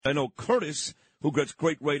I know Curtis, who gets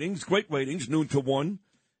great ratings, noon to 1,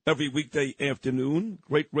 every weekday afternoon.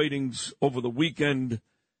 Great ratings over the weekend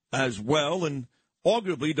as well. And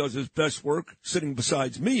arguably does his best work sitting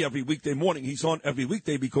beside me every weekday morning. He's on every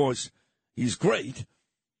weekday because he's great.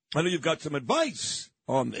 I know you've got some advice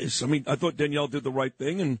on this. I mean, I thought Danielle did the right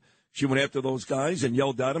thing, and she went after those guys and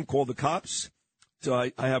yelled at them, called the cops. So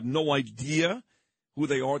I have no idea who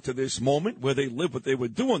they are to this moment, where they live, what they were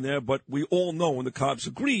doing there. But we all know, and the cops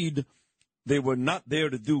agreed, they were not there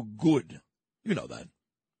to do good. You know that.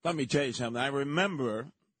 Let me tell you something. I remember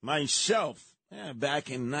myself back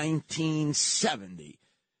in 1970.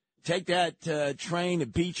 Take that train to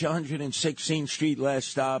Beach 116th Street, last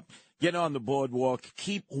stop, get on the boardwalk,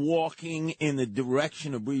 keep walking in the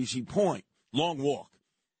direction of Breezy Point. Long walk.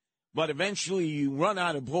 But eventually you run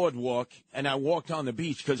out of boardwalk, and I walked on the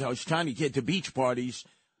beach because I was trying to get to beach parties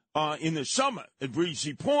in the summer at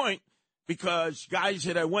Breezy Point, because guys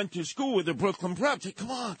that I went to school with, the Brooklyn Prep, say, come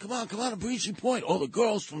on to Breezy Point. All the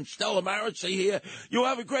girls from Stella Maris say here, you'll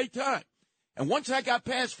have a great time. And once I got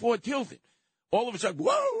past Fort Tilden, all of a sudden,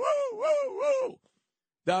 whoa, whoa, whoa, whoa.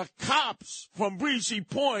 The cops from Breezy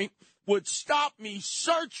Point would stop me,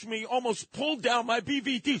 search me, almost pull down my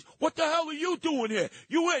BVDs. What the hell are you doing here?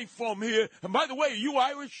 You ain't from here. And by the way, are you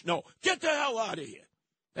Irish? No. Get the hell out of here.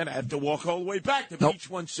 And I have to walk all the way back to Beach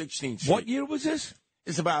 116th Street. What year was this?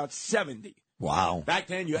 It's about 70. Wow. Back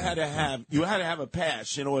then, you had to have a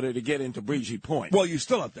pass in order to get into Breezy Point. Well, you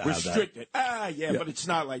still have to have restricted. that. Yeah, but it's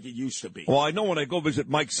not like it used to be. Well, I know when I go visit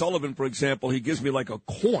Mike Sullivan, for example, he gives me like a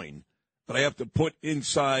coin that I have to put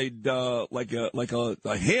inside like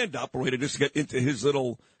a hand operator just to get into his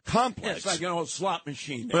little complex. Yeah, it's like an old slot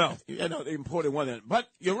machine. Well, you know, they imported one in. But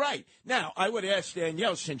you're right. Now, I would ask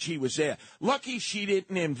Danielle, since she was there, lucky she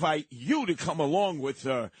didn't invite you to come along with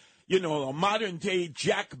her. You know, a modern-day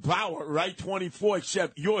Jack Bauer, right, 24,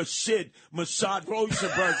 except you're Sid, Mossad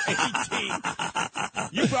Rosenberg,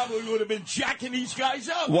 18. You probably would have been jacking these guys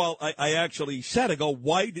up. Well, I actually said, I go,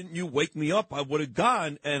 why didn't you wake me up? I would have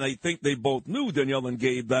gone, and I think they both knew, Danielle and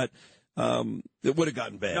Gabe, that it would have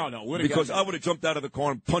gotten bad. No, because I would have jumped out of the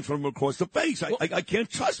car and punched him across the face. I can't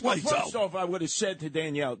trust myself. First off, I would have said to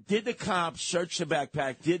Danielle, did the cops search the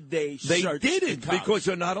backpack? Did they search didn't, the cops? because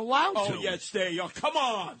you're not allowed to. Oh, yes, they are. Come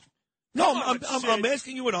on. No, I'm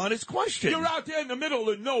asking you an honest question. You're out there in the middle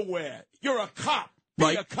of nowhere. You're a cop. Be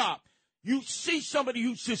right. a cop. You see somebody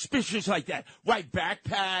who's suspicious like that, right?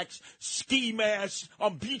 Backpacks, ski masks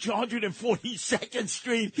on Beach 142nd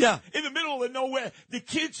Street. Yeah. In the middle of nowhere. The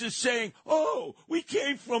kids are saying, oh, we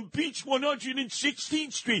came from Beach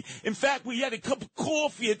 116th Street. In fact, we had a cup of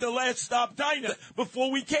coffee at the Last Stop Diner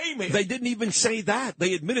before we came here. They didn't even say that.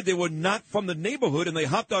 They admitted they were not from the neighborhood, and they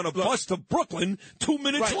hopped on a bus to Brooklyn 2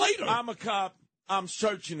 minutes later. I'm a cop. I'm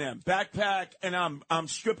searching them, backpack, and I'm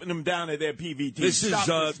stripping them down to their PVT. These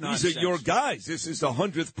are your guys. This is the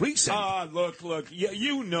 100th precinct. Look.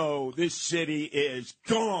 You know this city is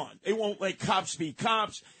gone. They won't let cops be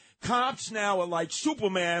cops. Cops now are like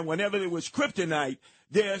Superman whenever there was kryptonite.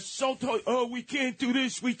 They're so told, oh, we can't do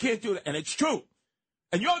this, we can't do that. And it's true.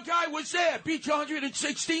 And your guy was there, Beach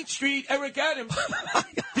 116th Street, Eric Adams.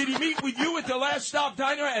 Did he meet with you at the Last Stop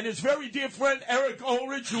Diner and his very dear friend Eric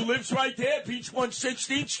Ulrich, who lives right there, Beach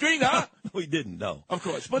 116th Street, huh? We didn't know. Of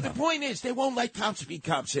course. But the point is, they won't let cops be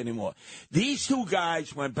cops anymore. These two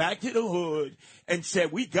guys went back to the hood and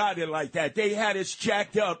said, we got it like that. They had us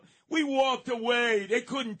jacked up. We walked away. They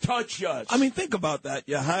couldn't touch us. I mean, think about that.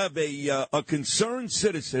 You have a concerned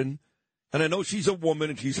citizen. And I know she's a woman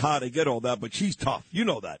and she's hot. I get all that, but she's tough. You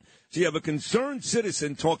know that. So you have a concerned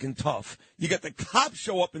citizen talking tough. You got the cops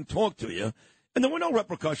show up and talk to you. And there were no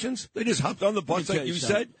repercussions. They just hopped on the bus, like you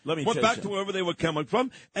said, went back to wherever they were coming from,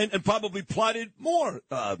 and probably plotted more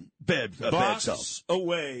bad stuff.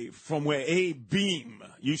 Away from where Abe Beam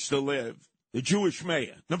used to live, the Jewish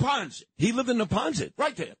mayor, Neponset. He lived in Neponset.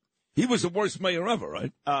 Right there. He was the worst mayor ever,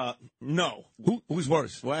 right? No. Who's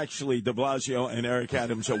worse? Well, actually, de Blasio and Eric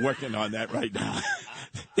Adams are working on that right now.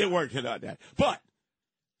 They're working on that. But,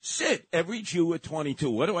 Sid, every Jew at 22,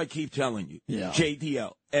 what do I keep telling you? Yeah.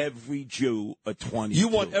 JDL, every Jew at 22. You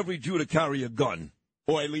want every Jew to carry a gun.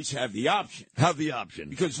 Or at least have the option. Have the option.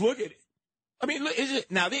 Because look at it. I mean,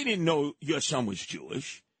 now, they didn't know your son was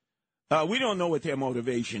Jewish. We don't know what their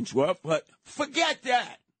motivations were, but forget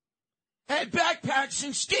that. Had backpacks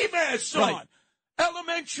and ski masks on. Right.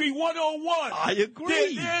 Elementary 101. I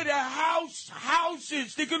agree. They're there to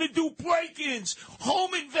houses. They're going to do break-ins,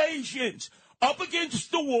 home invasions. Up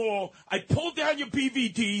against the wall. I pull down your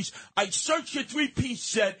BVDs. I search your three-piece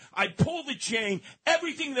set. I pull the chain.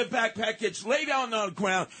 Everything in the backpack gets laid out on the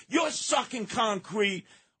ground. You're sucking concrete.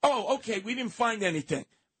 Oh, okay, we didn't find anything.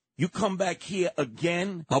 You come back here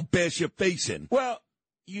again, I'll bash your face in. well,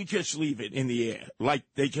 you just leave it in the air. Like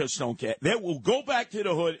they just don't care. They will go back to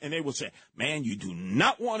the hood and they will say, man, you do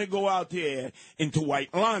not want to go out there into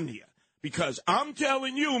Whitelandia. Because I'm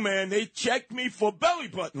telling you, man, they checked me for belly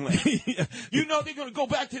button length. You know they're going to go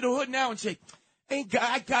back to the hood now and say,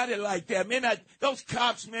 I got it like that, man. Those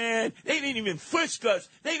cops, man, they didn't even frisk us.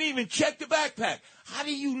 They didn't even check the backpack. How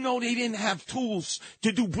do you know they didn't have tools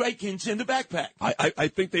to do break-ins in the backpack? I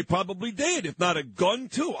think they probably did, if not a gun,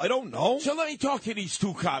 too. I don't know. So let me talk to these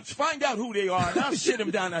two cops. Find out who they are, and I'll sit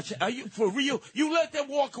them down. Are you for real? You let them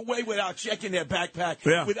walk away without checking their backpack,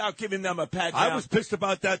 without giving them a pat down? I was pissed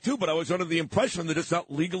about that, too, but I was under the impression that it's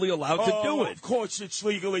not legally allowed to do it. Of course it's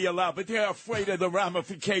legally allowed, but they're afraid of the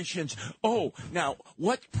ramifications. Oh, now,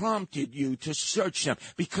 what prompted you to search them?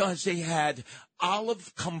 Because they had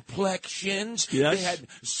olive complexions. Yes. They had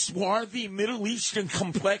swarthy Middle Eastern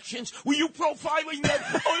complexions. Were you profiling them?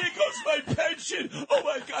 Oh, there goes my pension. Oh,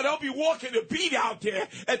 my God, I'll be walking the beat out there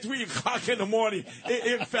at 3 o'clock in the morning.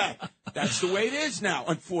 In fact, that's the way it is now,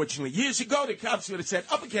 unfortunately. Years ago, the cops would have said,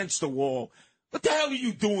 up against the wall, what the hell are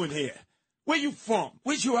you doing here? Where you from?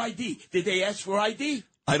 Where's your ID? Did they ask for ID?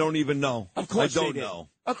 I don't even know. Of course I don't they did. know.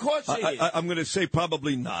 Of course they did. I'm going to say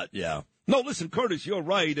probably not, yeah. No, listen, Curtis, you're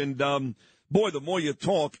right, and boy, the more you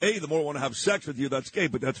talk, A, the more I want to have sex with you. That's gay,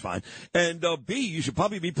 but that's fine. And B, you should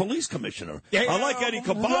probably be police commissioner. Yeah, I like Eddie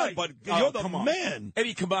Caban, right. but you're the man.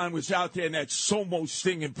 Eddie Caban was out there in that Somo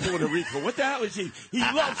sting in Puerto Rico. What the hell is he? He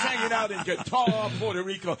loves hanging out in Guitar, Puerto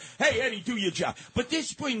Rico. Hey, Eddie, do your job. But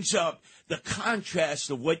this brings up the contrast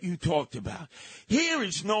of what you talked about. Here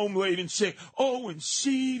is Noam Laden saying, oh, in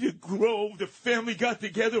Cedar Grove, the family got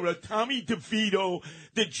together a Tommy DeVito,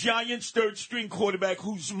 the Giants' third-string quarterback,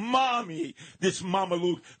 whose mommy, this Mama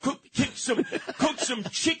Luke, cooked some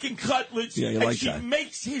chicken cutlets, yeah, and like she that.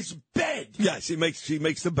 makes his bed. Yes, she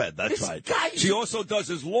makes the bed. That's This right. guy- She also does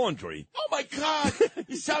his laundry. Oh, my God.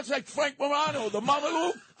 He sounds like Frank Morano, the Mama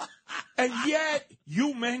Luke. And yet,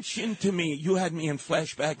 you mentioned to me, you had me in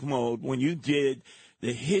flashback mode when you did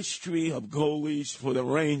the history of goalies for the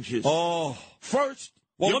Rangers. Oh. First.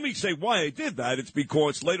 Well, let me say why I did that. It's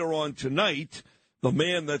because later on tonight, the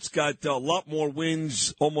man that's got a lot more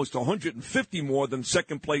wins, almost 150 more than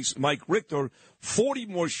second place Mike Richter, 40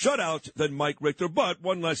 more shutouts than Mike Richter, but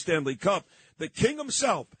one less Stanley Cup. The king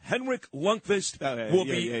himself, Henrik Lundqvist,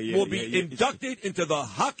 will be inducted into the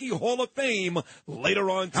Hockey Hall of Fame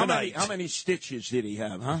later on tonight. How many stitches did he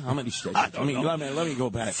have, huh? How many stitches? I mean, let me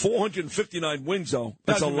go back. 459 wins, though.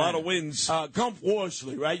 That's Doesn't a lot matter. of wins. Gump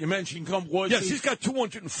Worsley, right? You mentioned Gump Worsley. Yes, he's got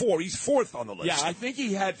 204. He's fourth on the list. Yeah, I think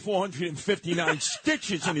he had 459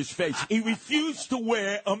 stitches in his face. He refused to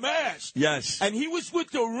wear a mask. Yes. And he was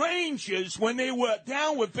with the Rangers when they were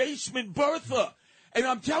down with Basement Bertha. And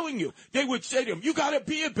I'm telling you, they would say to him, you got a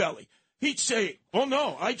beer belly. He'd say, oh,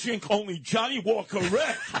 no, I drink only Johnny Walker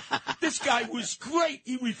Red. This guy was great.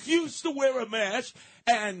 He refused to wear a mask.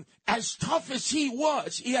 And as tough as he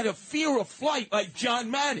was, he had a fear of flight like John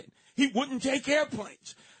Madden. He wouldn't take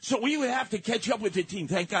airplanes. So we would have to catch up with the team.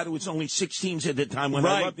 Thank God it was only 6 teams at the time when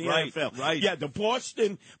I loved the NFL. Right. You had the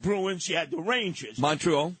Boston Bruins. You had the Rangers.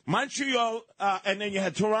 Montreal, and then you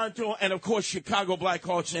had Toronto, and, of course, Chicago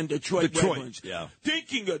Blackhawks and Detroit Red Wings. Yeah.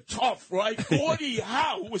 Thinking of tough, right? Gordie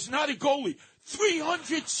Howe was not a goalie.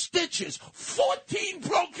 300 stitches, 14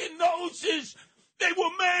 broken noses. They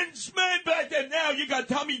were men back then. Now you got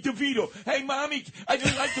Tommy DeVito. Hey, Mommy, I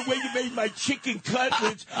didn't like the way you made my chicken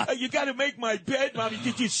cutlets. You got to make my bed, Mommy.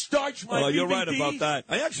 Did you starch my DVD? You're right about that.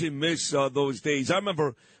 I actually miss those days. I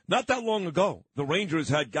remember not that long ago, the Rangers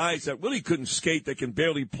had guys that really couldn't skate, that can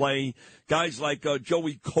barely play. Guys like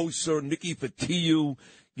Joey Kosar, Nicky Fatiu.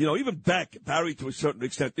 You know, even Barry to a certain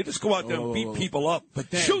extent. They just go out there and beat people up. But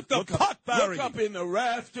then, shoot the puck, Barry. Look up in the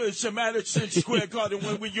rafters of Madison Square Garden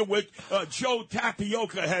when you're with Joe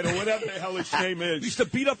Tapioca Head or whatever the hell his name is. He used to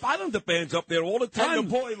beat up Islander bands up there all the time.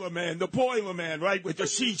 And the Boiler Man, right, with the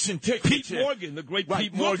seats and tickets. Pete Morgan, the great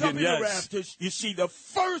Pete Morgan, Look up in the rafters, you see the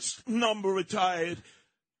first number retired,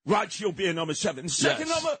 Rod Gilbert, number 7. Second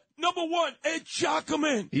number 1, Ed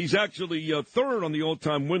Jockerman. He's actually third on the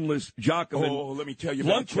all-time win list, Jockerman. Oh, let me tell you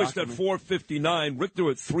about Lundqvist at 459, Richter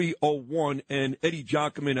at 301, and Eddie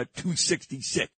Jockerman at 266.